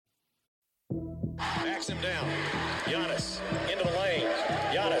Backs him down. Giannis into the lane.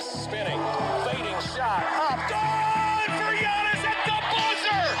 Giannis spinning. Fading shot. Up. Good for Giannis at the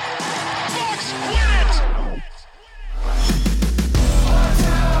buzzer. Bucks win it.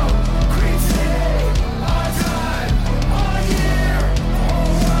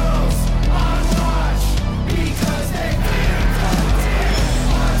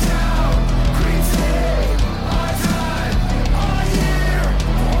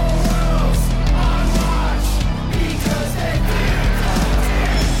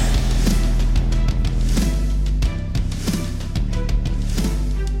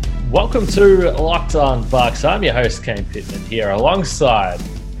 Welcome to Locked On Bucks. I'm your host, Kane Pittman, here alongside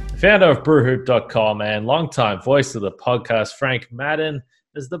the founder of BrewHoop.com and longtime voice of the podcast, Frank Madden.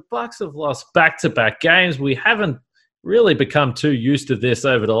 As the Bucks have lost back-to-back games, we haven't really become too used to this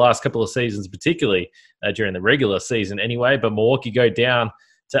over the last couple of seasons, particularly during the regular season anyway, but Milwaukee go down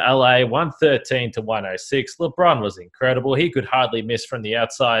to LA 113 to 106. LeBron was incredible. He could hardly miss from the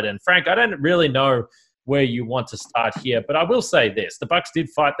outside. And Frank, I don't really know where you want to start here, but I will say this. The Bucks did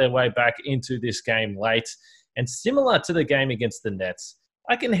fight their way back into this game late, and similar to the game against the Nets,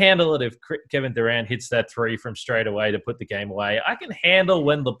 I can handle it if Kevin Durant hits that three from straight away to put the game away. I can handle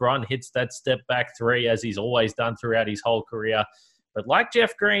when LeBron hits that step back three, as he's always done throughout his whole career. But like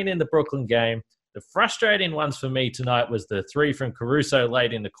Jeff Green in the Brooklyn game, the frustrating ones for me tonight was the three from Caruso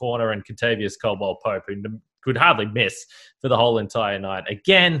late in the corner and Kentavious Caldwell-Pope, who could hardly miss for the whole entire night.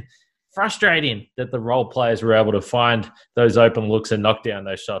 Again, frustrating that the role players were able to find those open looks and knock down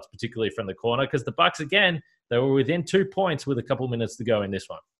those shots, particularly from the corner, because the Bucks, again, they were within 2 points with a couple minutes to go in this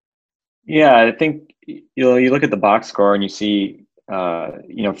one. Yeah, I think you look at the box score and you see, for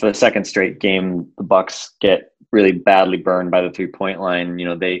the second straight game, the Bucks get really badly burned by the 3-point line.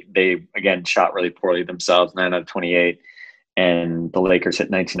 They again shot really poorly themselves, 9 out of 28, and the Lakers hit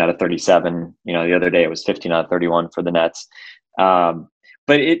 19 out of 37. The other day it was 15 out of 31 for the Nets.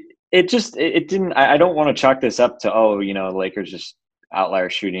 But it didn't. I don't want to chalk this up to the Lakers just outlier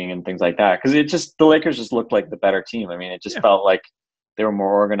shooting and things like that, because the Lakers just looked like the better team. I mean, it just felt like they were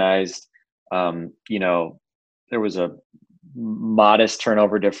more organized. There was a modest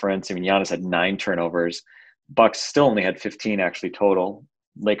turnover difference. I mean, Giannis had 9 turnovers. Bucks still only had 15 actually total.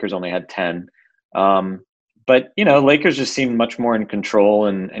 Lakers only had 10. But Lakers just seemed much more in control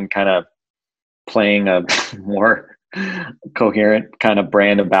and kind of playing a more coherent kind of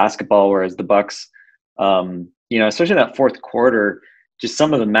brand of basketball, whereas the Bucks, especially in that fourth quarter, just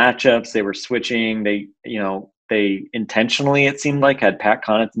some of the matchups they were switching. They intentionally, it seemed like, had Pat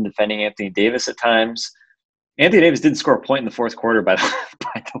Connaughton defending Anthony Davis at times. Anthony Davis didn't score a point in the fourth quarter, by the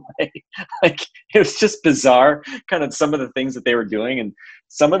way. Like, it was just bizarre, kind of some of the things that they were doing, and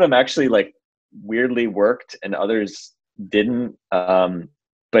some of them actually like weirdly worked, and others didn't.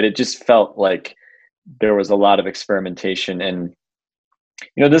 But it just felt like there was a lot of experimentation, and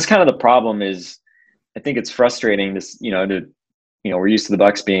this kind of the problem is, I think it's frustrating. We're used to the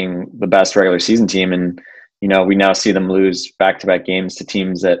Bucks being the best regular season team, and we now see them lose back-to-back games to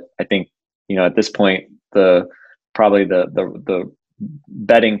teams that I think at this point the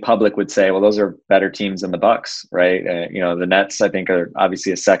betting public would say, well, those are better teams than the Bucks, right? The Nets I think are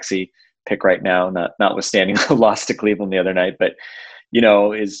obviously a sexy pick right now, notwithstanding the loss to Cleveland the other night, but.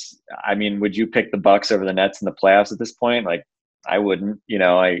 Would you pick the Bucks over the Nets in the playoffs at this point? Like, I wouldn't.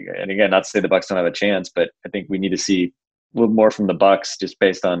 And again, not to say the Bucks don't have a chance, but I think we need to see a little more from the Bucks, just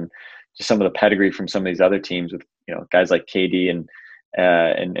based on just some of the pedigree from some of these other teams with guys like KD and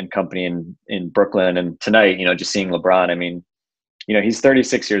company in Brooklyn, and tonight just seeing LeBron. I mean, he's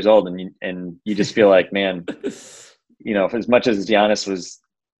 36 years old, and you just feel like, man, as much as Giannis was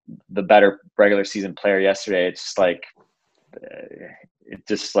the better regular season player yesterday, it's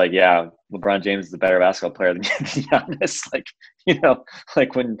just like, yeah, LeBron James is the better basketball player than Giannis.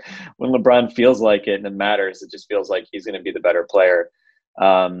 Like when LeBron feels like it and it matters, it just feels like he's going to be the better player.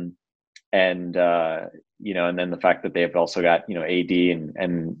 And then the fact that they've also got, AD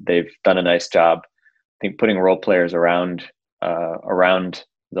and they've done a nice job, I think, putting role players around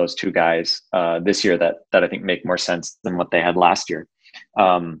those two guys this year that I think make more sense than what they had last year.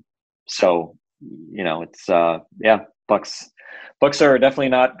 Bucks are definitely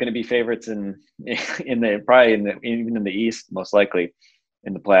not going to be favorites even in the East, most likely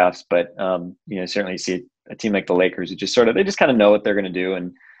in the playoffs. But certainly you see a team like the Lakers who just kind of know what they're going to do.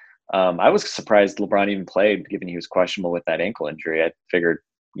 And I was surprised LeBron even played, given he was questionable with that ankle injury. I figured,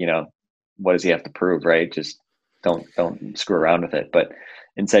 what does he have to prove, right? Just don't screw around with it. But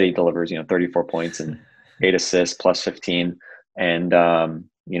instead he delivers, 34 points and 8 assists plus 15, and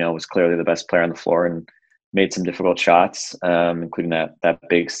was clearly the best player on the floor and made some difficult shots, including that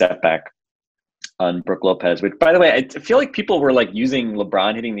big step back on Brook Lopez, which, by the way, I feel like people were like using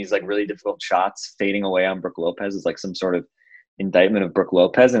LeBron hitting these like really difficult shots, fading away on Brook Lopez as like some sort of indictment of Brook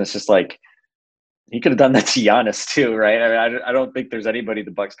Lopez. And it's just like, he could have done that to Giannis too, right? I mean, I don't think there's anybody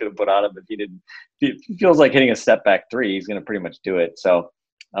the Bucks could have put on him if he didn't. If he feels like hitting a step back three, he's going to pretty much do it. So,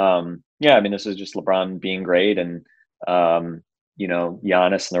 yeah, I mean, this is just LeBron being great, and Giannis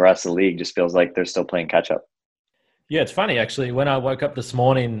and the rest of the league just feels like they're still playing catch up. Yeah, it's funny actually. When I woke up this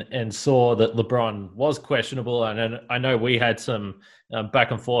morning and saw that LeBron was questionable, and I know we had some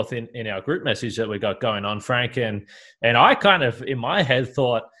back and forth in our group message that we got going on, Frank, and I kind of in my head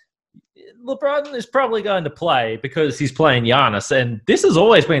thought, LeBron is probably going to play because he's playing Giannis, and this has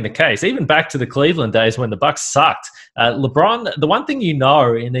always been the case, even back to the Cleveland days when the Bucks sucked. LeBron, the one thing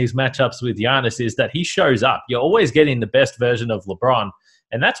in these matchups with Giannis is that he shows up. You're always getting the best version of LeBron,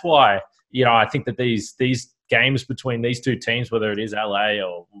 and that's why I think that these games between these two teams, whether it is LA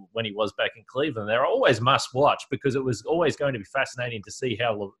or when he was back in Cleveland, they're always must watch because it was always going to be fascinating to see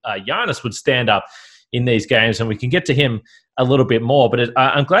how Giannis would stand up in these games, and we can get to him a little bit more. But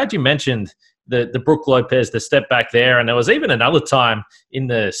I'm glad you mentioned the Brook Lopez, the step back there. And there was even another time in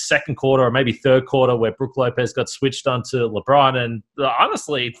the second quarter or maybe third quarter where Brook Lopez got switched onto LeBron. And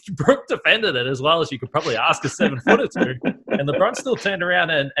honestly, Brook defended it as well as you could probably ask a 7-footer to. And LeBron still turned around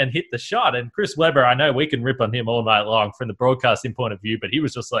and hit the shot. And Chris Webber, I know we can rip on him all night long from the broadcasting point of view, but he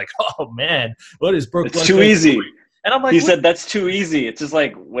was just like, oh, man, what is Brook Lopez too easy doing? And I'm like, he said that's too easy. It's just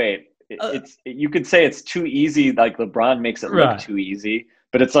like, wait. You could say it's too easy, like LeBron makes it look too easy,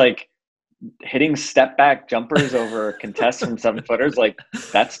 but it's like hitting step back jumpers over contests from 7-footers, like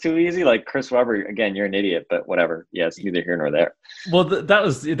that's too easy. Like Chris Webber, again, you're an idiot, but whatever. Yes, neither here nor there. Well, that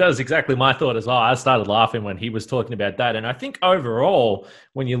was exactly my thought as well. I started laughing when he was talking about that, and I think overall,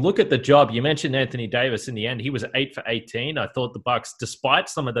 when you look at the job, you mentioned Anthony Davis. In the end, he was 8 for 18. I thought the Bucks, despite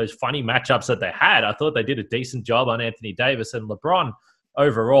some of those funny matchups that they had, I thought they did a decent job on Anthony Davis. And LeBron,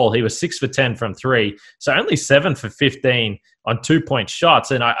 overall, he was 6 for 10 from three, so only 7 for 15 on 2-point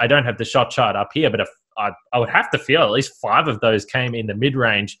shots. And I don't have the shot chart up here, but I would have to feel at least 5 of those came in the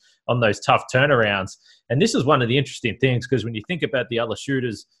mid-range on those tough turnarounds. And this is one of the interesting things, because when you think about the other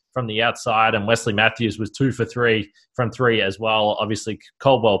shooters from the outside, and Wesley Matthews was 2 for 3 from three as well. Obviously,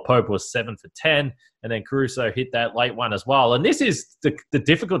 Caldwell Pope was 7 for 10, and then Caruso hit that late one as well. And this is the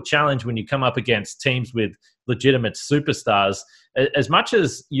difficult challenge when you come up against teams with legitimate superstars. As much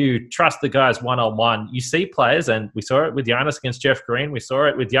as you trust the guys one-on-one, you see players, and we saw it with Giannis against Jeff Green. We saw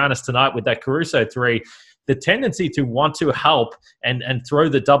it with Giannis tonight with that Caruso three. The tendency to want to help and throw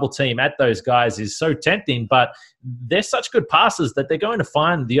the double team at those guys is so tempting, but they're such good passers that they're going to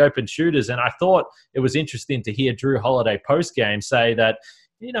find the open shooters. And I thought it was interesting to hear Jrue Holiday post-game say that,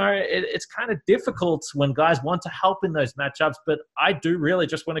 it's kind of difficult when guys want to help in those matchups, but I do really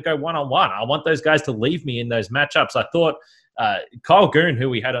just want to go one-on-one. I want those guys to leave me in those matchups. I thought Kyle Goon,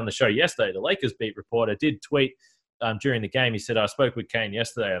 who we had on the show yesterday, the Lakers beat reporter, did tweet during the game. He said, I spoke with Kane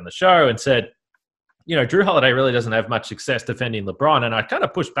yesterday on the show and said, Jrue Holiday really doesn't have much success defending LeBron. And I kind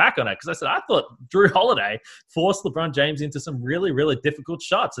of pushed back on it because I said, I thought Jrue Holiday forced LeBron James into some really, really difficult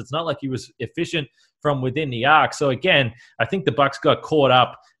shots. It's not like he was efficient from within the arc. So again, I think the Bucks got caught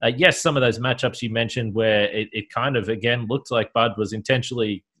up. Yes, some of those matchups you mentioned where it kind of, again, looked like Bud was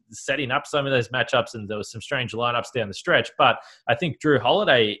intentionally setting up some of those matchups, and there was some strange lineups down the stretch. But I think Jrue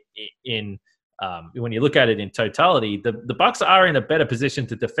Holiday when you look at it in totality, the Bucks are in a better position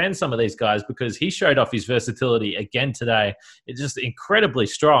to defend some of these guys because he showed off his versatility again today. It's just incredibly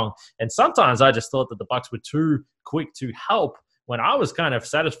strong. And sometimes I just thought that the Bucks were too quick to help when I was kind of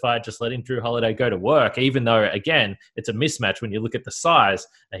satisfied just letting Jrue Holiday go to work, even though, again, it's a mismatch when you look at the size.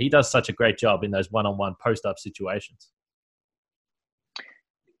 He does such a great job in those one-on-one post-up situations.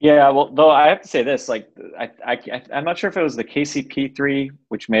 Yeah, well, though I have to say this, like I'm not sure if it was the KCP 3,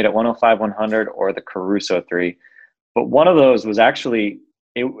 which made it 105-100, or the Caruso 3, but one of those was actually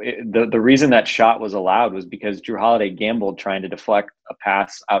the reason that shot was allowed was because Jrue Holiday gambled trying to deflect a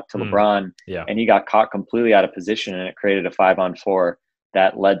pass out to LeBron, and he got caught completely out of position, and it created a 5-on-4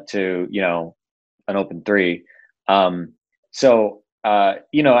 that led to an open 3. And I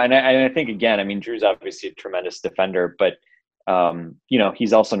think, again, I mean, Drew's obviously a tremendous defender, but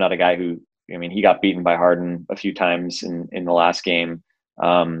he's also not a guy who, he got beaten by Harden a few times in the last game.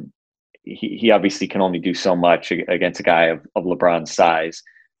 He obviously can only do so much against a guy of LeBron's size.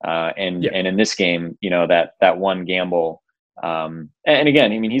 And in this game, that one gamble, and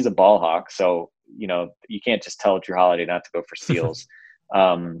again, he's a ball hawk, so, you can't just tell Jrue Holiday not to go for steals.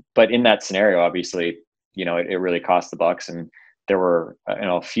 But in that scenario, obviously, it really cost the Bucks. And there were,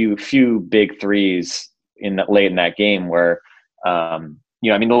 a few big threes late in that game where,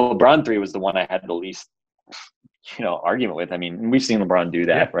 I mean, the LeBron three was the one I had the least, argument with. I mean, we've seen LeBron do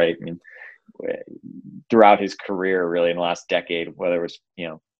that, right? I mean, throughout his career, really in the last decade, whether it was,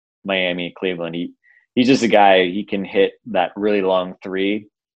 Miami, Cleveland, he's just a guy, he can hit that really long three.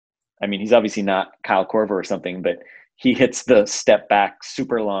 I mean, he's obviously not Kyle Korver or something, but he hits the step back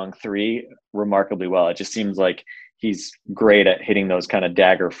super long three remarkably well. It just seems like he's great at hitting those kind of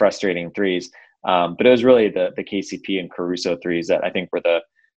dagger frustrating threes. But it was really the KCP and Caruso threes that I think were the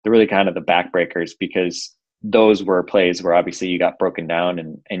really kind of the backbreakers, because those were plays where obviously you got broken down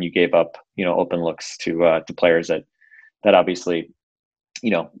and you gave up, open looks to players that obviously,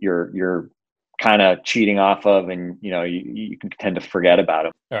 you're kind of cheating off of, and you can tend to forget about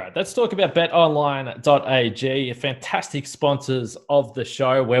them. All right, let's talk about betonline.ag, fantastic sponsors of the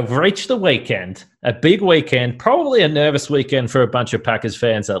show. We've reached the weekend, a big weekend, probably a nervous weekend for a bunch of Packers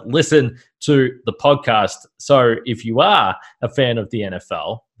fans that listen to the podcast. So if you are a fan of the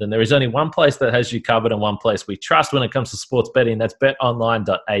NFL, then there is only one place that has you covered and one place we trust when it comes to sports betting. That's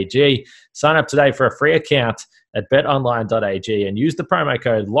betonline.ag. Sign up today for a free account at betonline.ag and use the promo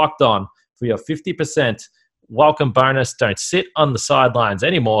code LOCKEDON for your 50% welcome bonus. Don't sit on the sidelines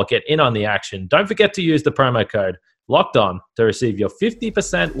anymore. Get in on the action. Don't forget to use the promo code LOCKEDON to receive your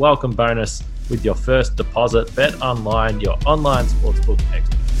 50% welcome bonus with your first deposit. Bet Online, your online sportsbook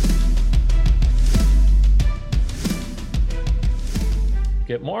expert.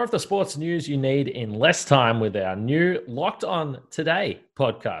 Get more of the sports news you need in less time with our new Locked On Today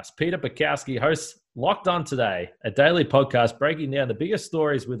podcast. Peter Bukowski hosts Locked On Today, a daily podcast breaking down the biggest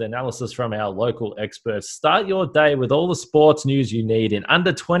stories with analysis from our local experts. Start your day with all the sports news you need in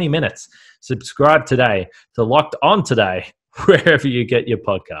under 20 minutes. Subscribe today to Locked On Today, wherever you get your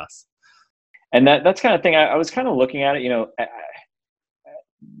podcasts. And that's kind of thing. I was kind of looking at it,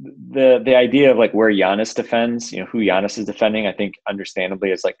 the idea of like where Giannis defends, who Giannis is defending, I think understandably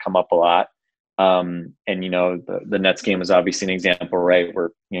has like come up a lot. And the Nets game was obviously an example, right,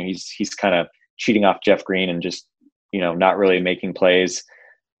 where he's kind of cheating off Jeff Green and just not really making plays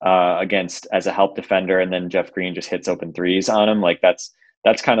against as a help defender, and then Jeff Green just hits open threes on him. Like that's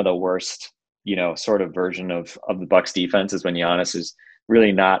kind of the worst sort of version of the Bucks defense, is when Giannis is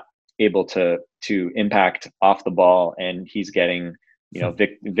really not able to impact off the ball, and he's getting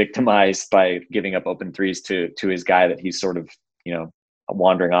victimized by giving up open threes to his guy that he's sort of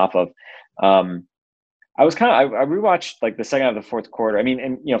wandering off of. I rewatched like the second half of the fourth quarter. I mean,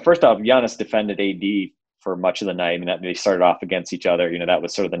 and first off, Giannis defended AD for much of the night. I mean, that they started off against each other. That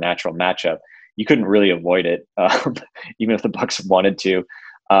was sort of the natural matchup. You couldn't really avoid it, even if the Bucks wanted to.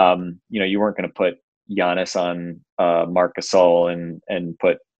 You weren't going to put Giannis on Marc Gasol and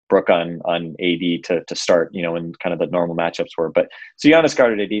put Brook on AD to start. When kind of the normal matchups were. But so Giannis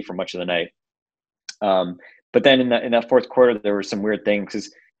guarded AD for much of the night. But then in that fourth quarter, there were some weird things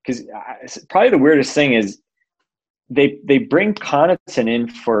because probably the weirdest thing is they bring Connaughton in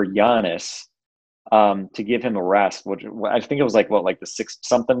for Giannis to give him a rest, which I think it was like the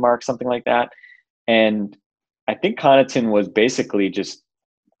 6-something mark, something like that. And I think Connaughton was basically just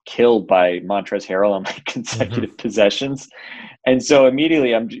killed by Montrezl Harrell on like consecutive possessions. And so immediately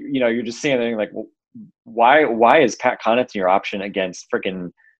you're just seeing there like, well, why is Pat Connaughton your option against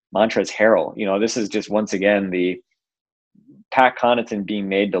freaking Montrezl Harrell? This is just once again the Pat Connaughton being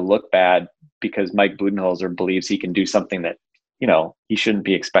made to look bad because Mike Budenholzer believes he can do something that he shouldn't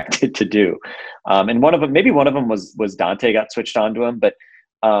be expected to do. And one of them was Dante got switched onto him, but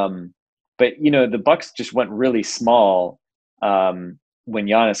the Bucks just went really small when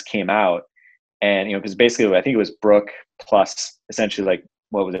Giannis came out, and because basically I think it was Brook plus essentially like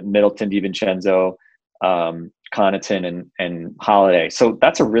what was it, Middleton, DiVincenzo, Connaughton, and Holiday. So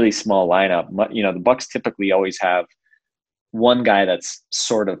that's a really small lineup. The Bucks typically always have one guy that's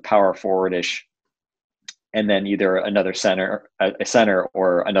sort of power forward-ish, and then either another a center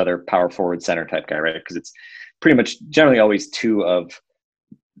or another power forward center type guy, right? Because it's pretty much generally always two of,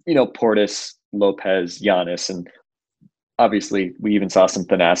 Portis, Lopez, Giannis, and obviously we even saw some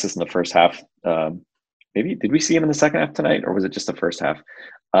Thanasis in the first half. Maybe did we see him in the second half tonight, or was it just the first half?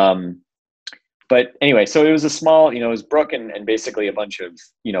 But anyway, so it was a small, it was Brook and basically a bunch of,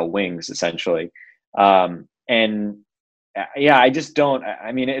 wings essentially. And yeah, I just don't.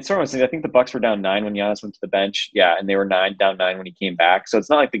 I mean, it's sort of. I think the Bucks were down 9 when Giannis went to the bench. Yeah, and they were down 9 when he came back. So it's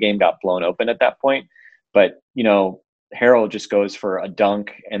not like the game got blown open at that point. But Harrell just goes for a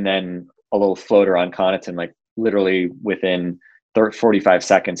dunk and then a little floater on Connaughton. Like literally within 45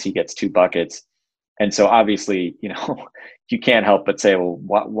 seconds, he gets 2 buckets. And so obviously, you can't help but say, well,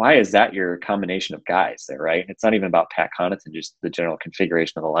 why is that your combination of guys there, right? It's not even about Pat Connaughton, just the general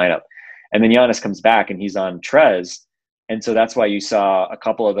configuration of the lineup. And then Giannis comes back and he's on Trez. And so that's why you saw a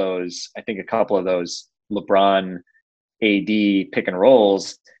couple of those LeBron AD pick and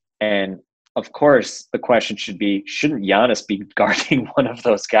rolls. And of course, the question should be, shouldn't Giannis be guarding one of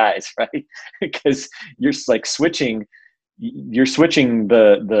those guys, right? Because you're like switching the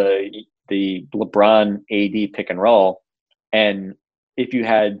LeBron AD pick and roll. And if you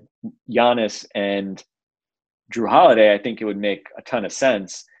had Giannis and Jrue Holiday, I think it would make a ton of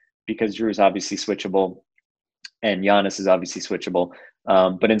sense because Jrue is obviously switchable and Giannis is obviously switchable.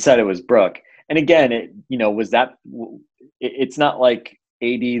 But instead it was Brook. And again, it's not like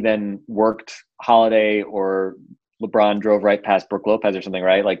AD then worked Holiday or LeBron drove right past Brook Lopez or something,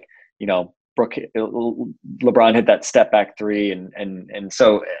 right? Like, LeBron hit that step back three. And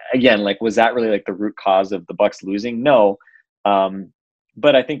so again, like, was that really like the root cause of the Bucks losing? No.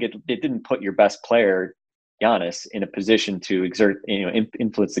 But I think it didn't put your best player, Giannis, in a position to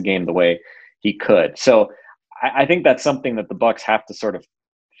influence the game the way he could. So I think that's something that the Bucks have to sort of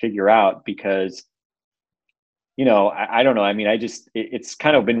figure out because, I don't know. I mean, it's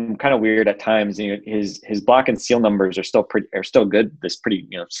kind of been kind of weird at times. His block and steal numbers are still good.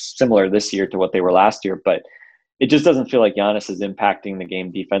 Similar this year to what they were last year, but it just doesn't feel like Giannis is impacting the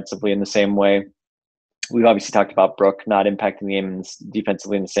game defensively in the same way. We've obviously talked about Brook not impacting the game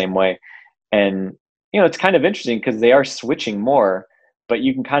defensively in the same way. And, it's kind of interesting because they are switching more, but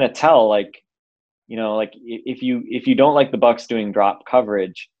you can kind of tell, like, if you don't like the Bucks doing drop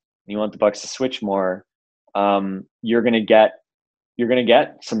coverage, and you want the Bucks to switch more, you're going to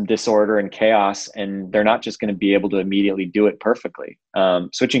get some disorder and chaos, and they're not just going to be able to immediately do it perfectly.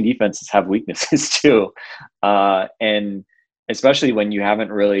 Switching defenses have weaknesses too. And especially when you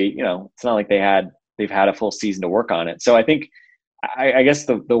haven't really, it's not like they've had a full season to work on it. So I think, I guess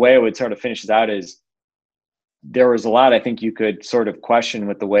the way I would sort of finish this out is there was a lot I think you could sort of question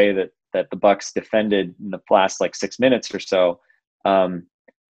with the way that the Bucks defended in the last like 6 minutes or so.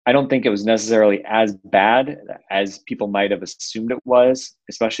 I don't think it was necessarily as bad as people might have assumed it was,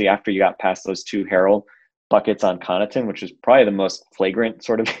 especially after you got past those two Harrell buckets on Connaughton, which is probably the most flagrant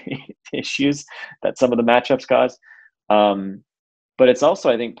sort of issues that some of the matchups caused. But it's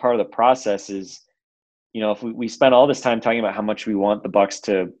also, I think, part of the process is, if we spend all this time talking about how much we want the Bucks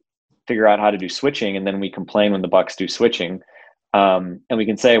to figure out how to do switching, and then we complain when the Bucks do switching, and we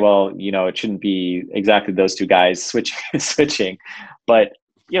can say, well, it shouldn't be exactly those two guys switching, but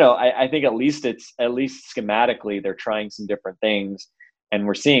I think at least schematically they're trying some different things, and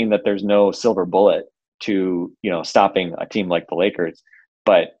we're seeing that there's no silver bullet to stopping a team like the Lakers.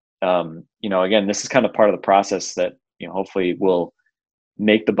 But again, this is kind of part of the process that hopefully will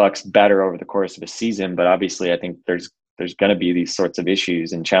make the Bucks better over the course of a season. But obviously, I think there's going to be these sorts of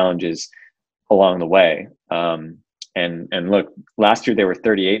issues and challenges along the way. And look, last year they were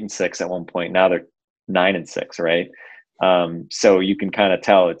 38-6 at one point. Now they're 9-6, right? So you can kind of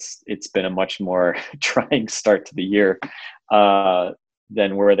tell it's been a much more trying start to the year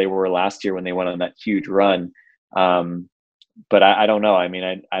than where they were last year when they went on that huge run. But I don't know. I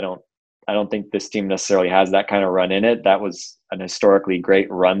mean, I don't think this team necessarily has that kind of run in it. That was an historically great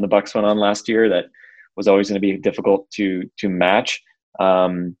run the Bucks went on last year that was always going to be difficult to match.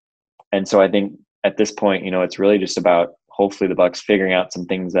 And so I think at this point, it's really just about hopefully the Bucks figuring out some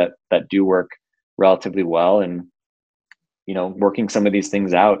things that do work relatively well, and working some of these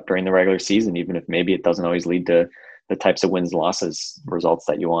things out during the regular season, even if maybe it doesn't always lead to the types of wins and losses results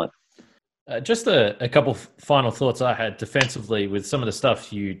that you want. Just a couple final thoughts I had defensively with some of the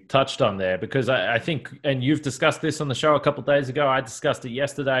stuff you touched on there, because I think, and you've discussed this on the show a couple of days ago, I discussed it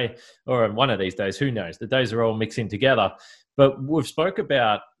yesterday, or on one of these days, who knows? The days are all mixing together. But we've spoke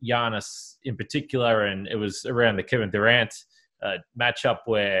about Giannis in particular, and it was around the Kevin Durant matchup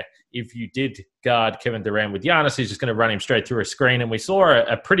where if you did guard Kevin Durant with Giannis, he's just going to run him straight through a screen. And we saw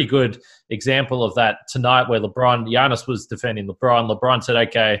a pretty good example of that tonight where Giannis was defending LeBron. LeBron said,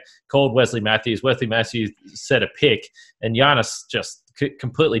 okay, called Wesley Matthews. Wesley Matthews set a pick, and Giannis just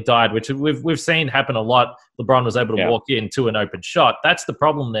completely died, which we've seen happen a lot. LeBron was able to walk into an open shot. That's the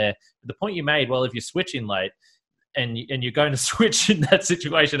problem there. The point you made, well, if you're switching late, and you're going to switch in that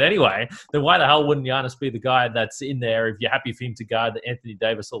situation anyway, then why the hell wouldn't Giannis be the guy that's in there if you're happy for him to guard Anthony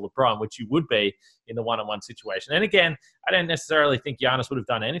Davis or LeBron, which you would be in the one-on-one situation? And again, I don't necessarily think Giannis would have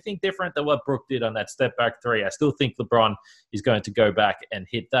done anything different than what Brook did on that step-back three. I still think LeBron is going to go back and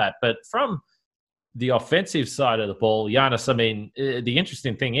hit that. But from the offensive side of the ball, Giannis, I mean, the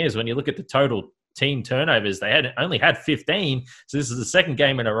interesting thing is when you look at the total team turnovers, they only had 15. So this is the second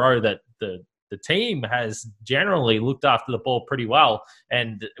game in a row that the the team has generally looked after the ball pretty well.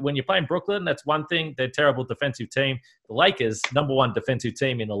 And when you're playing Brooklyn, that's one thing. They're a terrible defensive team. The Lakers, number one defensive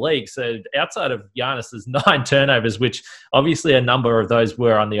team in the league. So outside of Giannis's 9 turnovers, which obviously a number of those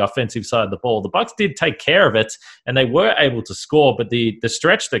were on the offensive side of the ball, the Bucks did take care of it and they were able to score. But the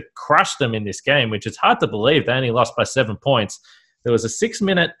stretch that crushed them in this game, which is hard to believe, they only lost by 7 points. There was a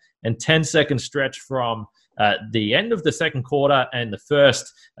 6-minute and 10-second stretch from the end of the second quarter and the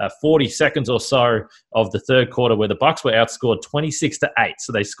first 40 seconds or so of the third quarter where the Bucks were outscored 26-8.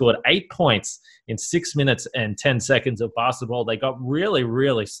 So they scored 8 points in 6 minutes and 10 seconds of basketball. They got really,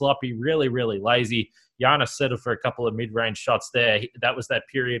 really sloppy, really, really lazy. Giannis settled for a couple of mid-range shots there. That was that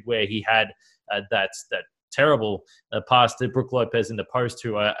period where he had that terrible pass to Brook Lopez in the post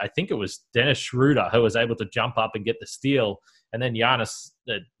to, I think it was Dennis Schroeder, who was able to jump up and get the steal. And then Giannis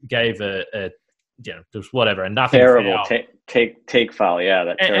gave just whatever, a nothing terrible foul. take foul. Yeah,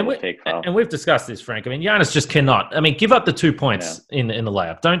 that terrible take foul. And we've discussed this, Frank. I mean, Giannis just cannot. I mean, give up the 2 points in the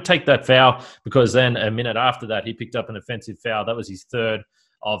layup. Don't take that foul, because then a minute after that, he picked up an offensive foul. That was his third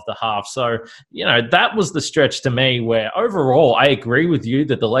of the half. So, that was the stretch to me where overall, I agree with you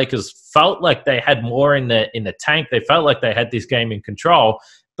that the Lakers felt like they had more in the tank. They felt like they had this game in control.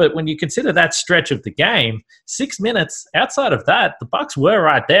 But when you consider that stretch of the game, 6 minutes outside of that, the Bucks were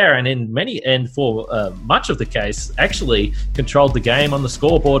right there, and for much of the case, actually controlled the game on the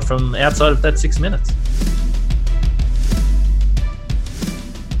scoreboard from outside of that 6 minutes.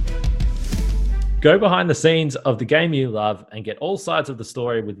 Go behind the scenes of the game you love and get all sides of the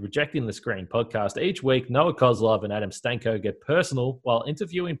story with Rejecting the Screen podcast. Each week, Noah Kozlov and Adam Stanko get personal while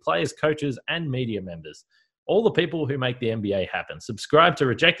interviewing players, coaches, and media members. All the people who make the NBA happen. Subscribe to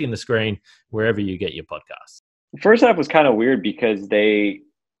Rejecting the Screen wherever you get your podcasts. First half was kind of weird because they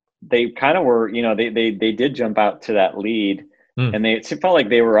kind of were, they did jump out to that lead, and it felt like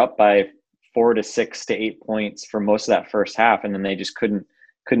they were up by 4 to 6 to 8 points for most of that first half, and then they just couldn't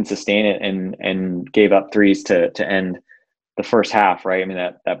sustain it and gave up threes to end the first half, right? I mean,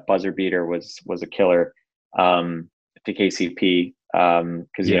 that buzzer beater was a killer to KCP.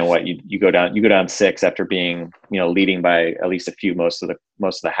 Because you know what, you go down 6 after being leading by at least a few most of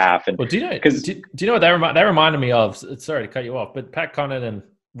the half. And do you know what that reminded me of? Sorry to cut you off, but Pat Connaughton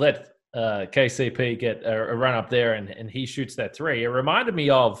let KCP get a run up there, and he shoots that three. It reminded me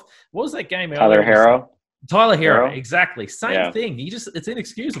of, what was that game? Tyler Hero, exactly, same thing. It's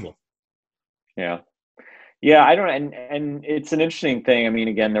inexcusable. Yeah, I don't, and it's an interesting thing. I mean,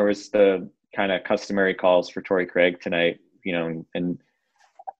 again, there was the kind of customary calls for Torrey Craig tonight. And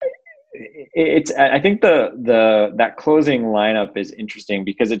it's, I think that closing lineup is interesting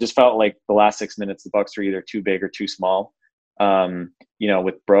because it just felt like the last 6 minutes, the Bucks were either too big or too small,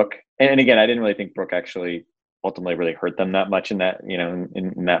 with Brook. And again, I didn't really think Brook actually ultimately really hurt them that much in that,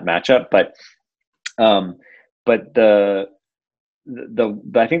 in that matchup. But I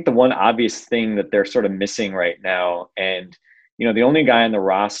think the one obvious thing that they're sort of missing right now, and, the only guys on the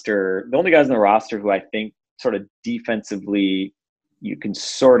roster who I think sort of defensively you can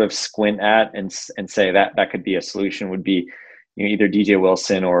sort of squint at and say that could be a solution would be either DJ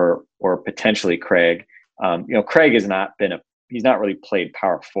Wilson or potentially Craig. Craig he's not really played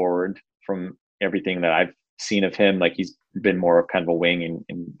power forward from everything that I've seen of him. Like, he's been more of kind of a wing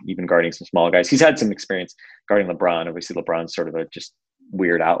and even guarding some small guys. He's had some experience guarding LeBron. Obviously LeBron's sort of a just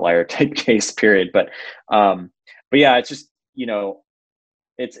weird outlier type case period. But yeah, it's just,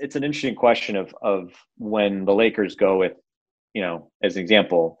 it's an interesting question of when the Lakers go with, as an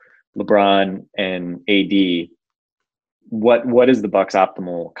example, LeBron and AD, what is the Bucks'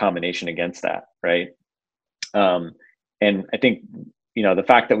 optimal combination against that, right? And I think, the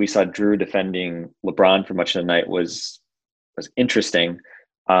fact that we saw Drew defending LeBron for much of the night was interesting.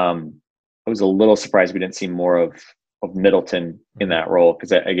 I was a little surprised we didn't see more of Middleton in that role,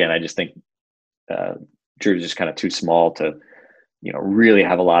 because again, I just think Drew is just kind of too small to really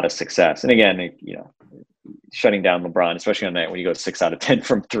have a lot of success. And again, shutting down LeBron, especially on a night when you go 6 out of 10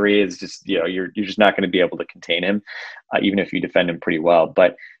 from 3, is just, you're just not going to be able to contain him, even if you defend him pretty well.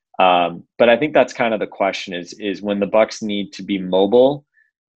 But I think that's kind of the question is when the Bucks need to be mobile,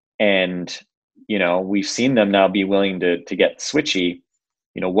 and, we've seen them now be willing to get switchy,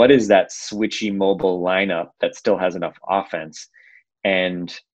 what is that switchy mobile lineup that still has enough offense?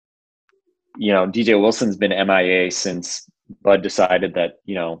 And, DJ Wilson's been MIA since Bud decided that,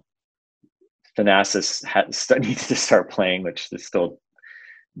 Thanasis needs to start playing, which is still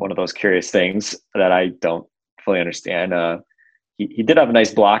one of those curious things that I don't fully understand. He did have a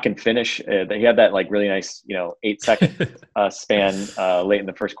nice block and finish. He had that really nice, 8-second span late in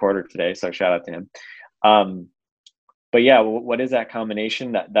the first quarter today. So shout out to him. but yeah, what is that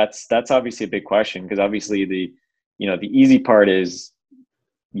combination? That's obviously a big question, because obviously the easy part is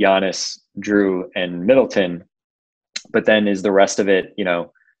Giannis, Drew, and Middleton, but then is the rest of it,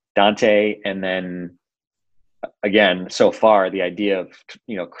 Dante, and then again, so far the idea of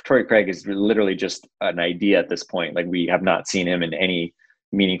Torrey Craig is literally just an idea at this point. Like, we have not seen him in any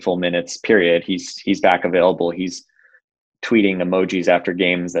meaningful minutes. Period. He's back available. He's tweeting emojis after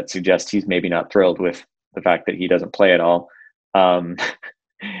games that suggest he's maybe not thrilled with the fact that he doesn't play at all. Or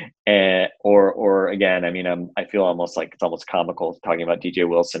again, I mean, I feel almost like it's almost comical talking about DJ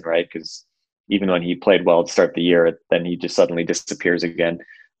Wilson, right? Because even when he played well to start the year, then he just suddenly disappears again.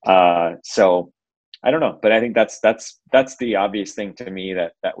 So I don't know, but I think that's the obvious thing to me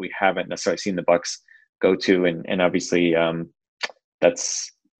that we haven't necessarily seen the Bucks go to, and obviously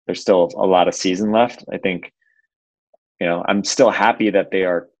there's still a lot of season left. I think, I'm still happy that they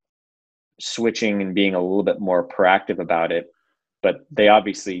are switching and being a little bit more proactive about it, but they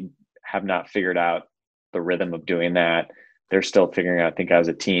obviously have not figured out the rhythm of doing that. They're still figuring out, I think, as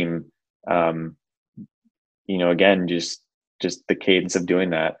a team, again, just the cadence of doing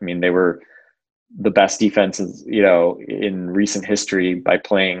that. I mean, they were the best defenses, in recent history by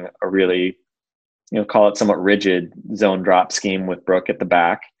playing a really, call it somewhat rigid zone drop scheme with Brook at the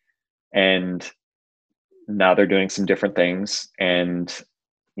back. And now they're doing some different things, and,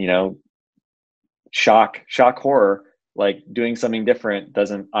 shock horror, like doing something different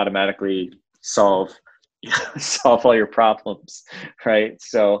doesn't automatically solve all your problems. Right.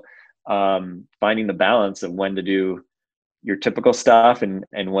 So finding the balance of when to do your typical stuff and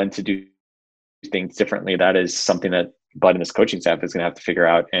when to do things differently, that is something that Bud and his coaching staff is going to have to figure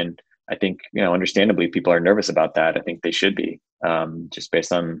out. And I think, understandably, people are nervous about that. I think they should be, just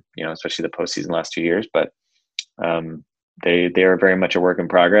based on, especially the postseason last 2 years, but they are very much a work in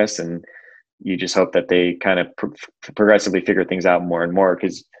progress, and you just hope that they kind of progressively figure things out more and more,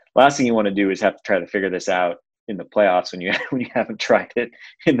 because last thing you want to do is have to try to figure this out in the playoffs when you haven't tried it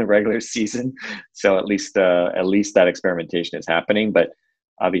in the regular season. So at least that experimentation is happening, but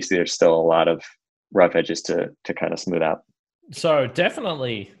obviously there's still a lot of rough edges to kind of smooth out. So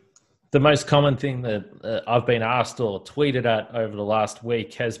definitely the most common thing that I've been asked or tweeted at over the last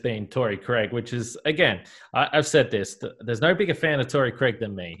week has been Torrey Craig, which is, again, I've said this, there's no bigger fan of Torrey Craig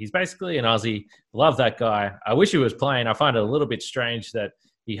than me. He's basically an Aussie. Love that guy. I wish he was playing. I find it a little bit strange that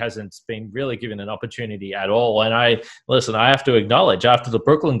he hasn't been really given an opportunity at all. And I have to acknowledge, after the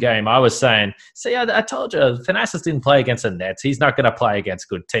Brooklyn game, I was saying, see, I told you, Thanasis didn't play against the Nets. He's not going to play against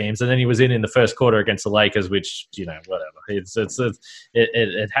good teams. And then he was in the first quarter against the Lakers, which, whatever.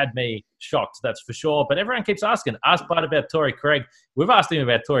 It had me shocked, that's for sure. But everyone keeps asking, ask Bud about Torrey Craig. We've asked him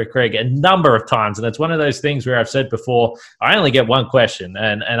about Torrey Craig a number of times, and it's one of those things where I've said before, I only get one question,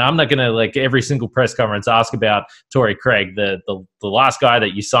 and I'm not going to, like, every single press conference ask about Torrey Craig, the last guy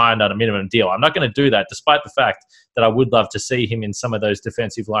that you signed on a minimum deal. I'm not going to do that, despite the fact that I would love to see him in some of those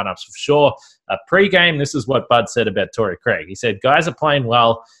defensive lineups for sure. Pre-game, this is what Bud said about Torrey Craig. He said, guys are playing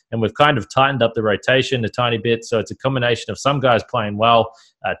well, and we've kind of tightened up the rotation a tiny bit, so it's a combination of some guys playing well,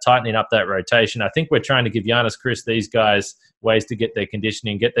 tightening up that rotation. I think we're trying to give Giannis, Chris, these guys ways to get their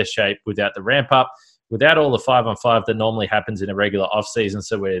conditioning, get their shape without the ramp up, without all the 5-on-5 that normally happens in a regular off season.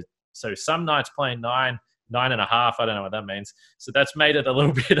 So some nights playing 9.5, I don't know what that means. So that's made it a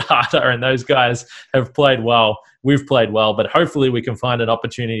little bit harder, and those guys have played well. We've played well, but hopefully we can find an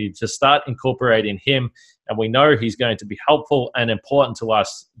opportunity to start incorporating him, and we know he's going to be helpful and important to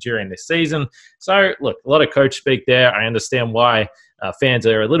us during this season. So, look, a lot of coach speak there. I understand why fans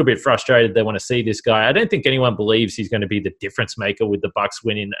are a little bit frustrated. They want to see this guy. I don't think anyone believes he's going to be the difference maker with the Bucks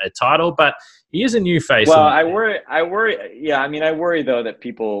winning a title, but he is a new face. Well, I worry. Yeah, I mean, I worry though that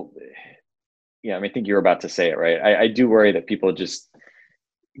people. Yeah, I mean, I think you're about to say it, right? I do worry that people just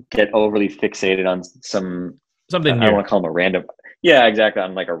get overly fixated on something new. I don't want to call him a random. Yeah, exactly.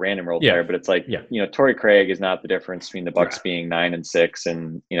 On like a random role player, but it's like, Torrey Craig is not the difference between the Bucks being 9-6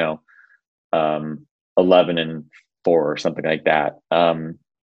 and 11-4 or something like that. And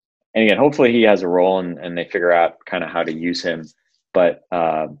again, hopefully he has a role and they figure out kind of how to use him. But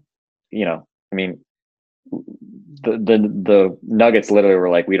I mean, the Nuggets literally were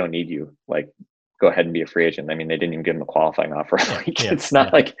like, we don't need you. Like, go ahead and be a free agent. I mean, they didn't even give him a qualifying offer. It's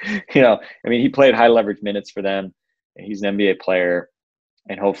not like, I mean, he played high leverage minutes for them. He's an NBA player,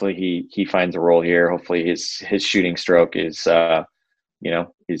 and hopefully he finds a role here. Hopefully his shooting stroke is better than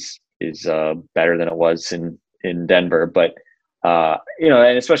it was in Denver. But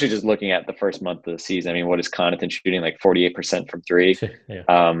and especially just looking at the first month of the season, I mean, what is Connaughton shooting, like 48% from three?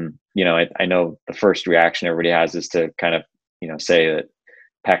 I know the first reaction everybody has is to kind of, say that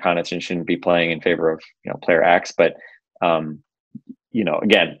Pat Connaughton shouldn't be playing in favor of, player X, but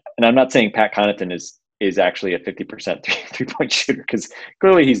Again, and I'm not saying Pat Connaughton is actually a 50% three-point shooter, because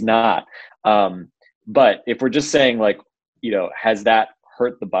clearly he's not. But if we're just saying, like, has that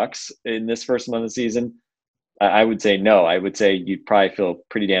hurt the Bucks in this first month of the season? I would say no. I would say you'd probably feel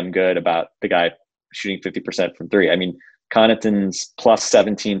pretty damn good about the guy shooting 50% from three. I mean, Connaughton's plus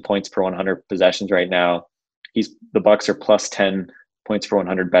 17 points per 100 possessions right now. The Bucks are plus 10 points per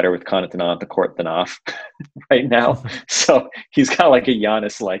 100 better with Connaughton on the court than off right now. So he's got like a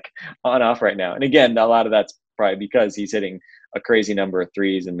Giannis like on off right now. And again, a lot of that's probably because he's hitting a crazy number of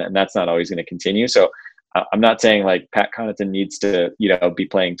threes, and that's not always going to continue. So I'm not saying like Pat Connaughton needs to, be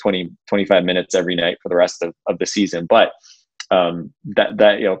playing 20, 25 minutes every night for the rest of the season. But Pat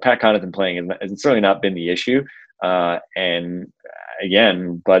Connaughton playing has certainly not been the issue. And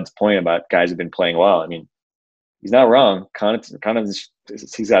again, Bud's point about guys who've been playing well, I mean, he's not wrong. Connaughton's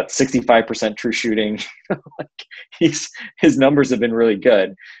he's got 65% true shooting. His numbers have been really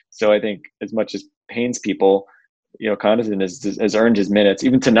good. So I think as much as pains people, Connaughton has earned his minutes.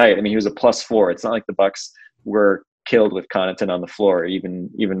 Even tonight, I mean, he was a +4. It's not like the Bucks were killed with Connaughton on the floor,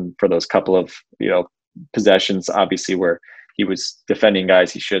 even for those couple of possessions, obviously, where he was defending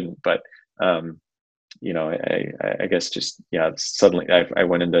guys he shouldn't. But I guess just suddenly I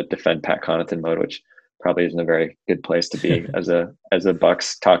went into defend Pat Connaughton mode, which probably isn't a very good place to be as a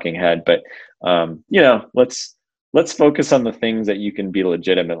Bucks talking head. But let's focus on the things that you can be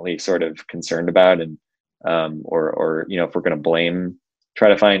legitimately sort of concerned about, and or if we're going to try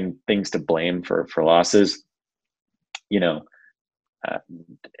to find things to blame for losses. What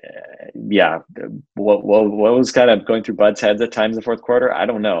was kind of going through Bud's head at times in the fourth quarter, I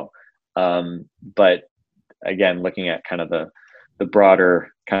don't know. But again, looking at kind of the broader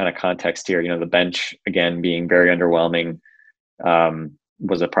kind of context here, the bench again being very underwhelming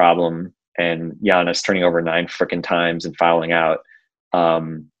was a problem, and Giannis turning over 9 freaking times and fouling out,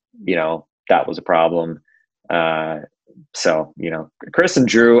 that was a problem. So Chris and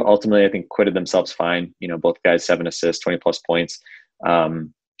Drew ultimately I think acquitted themselves fine. Both guys 7 assists, 20 plus points.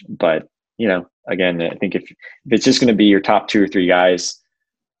 But again, I think if it's just going to be your top 2 or 3 guys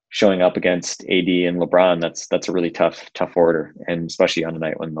showing up against AD and LeBron, that's a really tough order, and especially on a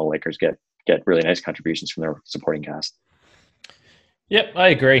night when the Lakers get really nice contributions from their supporting cast. Yep, I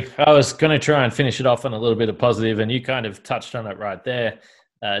agree. I was going to try and finish it off on a little bit of positive, and you kind of touched on it right there.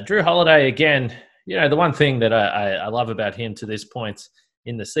 Drew Holiday, again, the one thing that I love about him to this point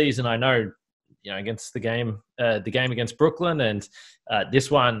in the season, I know, against the game against Brooklyn and this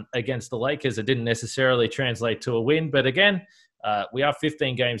one against the Lakers, it didn't necessarily translate to a win. But again, we are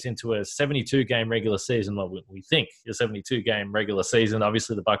 15 games into a 72-game regular season. Well, we think a 72-game regular season.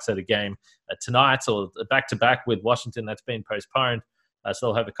 Obviously, the Bucks had a game tonight, or back-to-back with Washington that's been postponed. So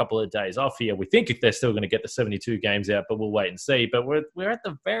they'll have a couple of days off here. We think if they're still going to get the 72 games out, but we'll wait and see. But we're at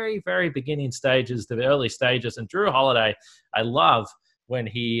the very, very beginning stages, the early stages. And Drew Holiday, I love when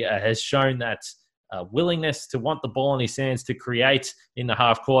he has shown that willingness to want the ball in his hands to create in the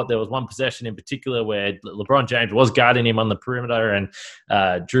half court. There was one possession in particular where LeBron James was guarding him on the perimeter, and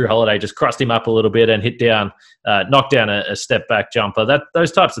Drew Holiday just crossed him up a little bit and knocked down a step back jumper.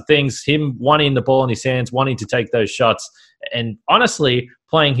 Those types of things, him wanting the ball in his hands, wanting to take those shots, and honestly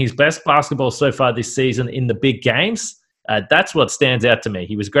playing his best basketball so far this season in the big games. That's what stands out to me.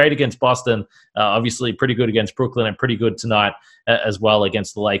 He was great against Boston, obviously pretty good against Brooklyn, and pretty good tonight as well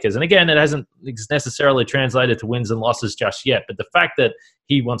against the Lakers. And again, it hasn't necessarily translated to wins and losses just yet, but the fact that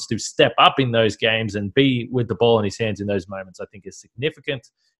he wants to step up in those games and be with the ball in his hands in those moments, I think is significant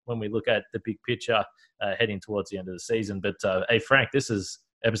when we look at the big picture heading towards the end of the season. But hey, Frank, this is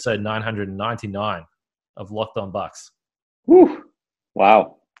episode 999 of Locked On Bucks. Whew.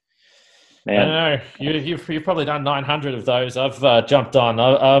 Wow. Man. I don't know. You've probably done 900 of those. I've jumped on.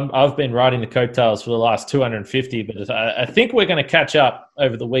 I've been riding the coattails for the last 250, but I think we're going to catch up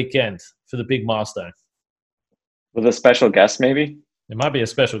over the weekend for the big milestone. With a special guest, maybe? It might be a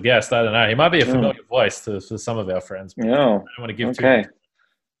special guest. I don't know. He might be a familiar voice to some of our friends. No. I don't want to give too much.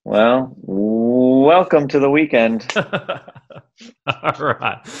 Well, welcome to the weekend. All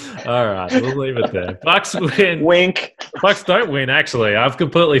right. We'll leave it there. Bucks win. Wink. Bucks don't win, actually. I've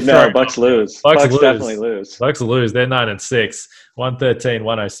completely No, Bucks lose. Bucks definitely lose. Bucks lose. They're 9-6,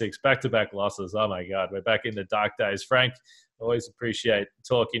 113-106. Back-to-back losses. Oh, my God. We're back in the dark days. Frank, always appreciate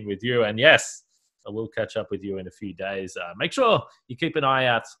talking with you. And, yes, I will catch up with you in a few days. Make sure you keep an eye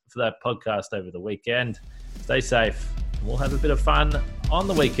out for that podcast over the weekend. Stay safe. We'll have a bit of fun on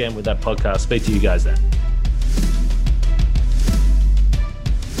the weekend with that podcast. Speak to you guys then.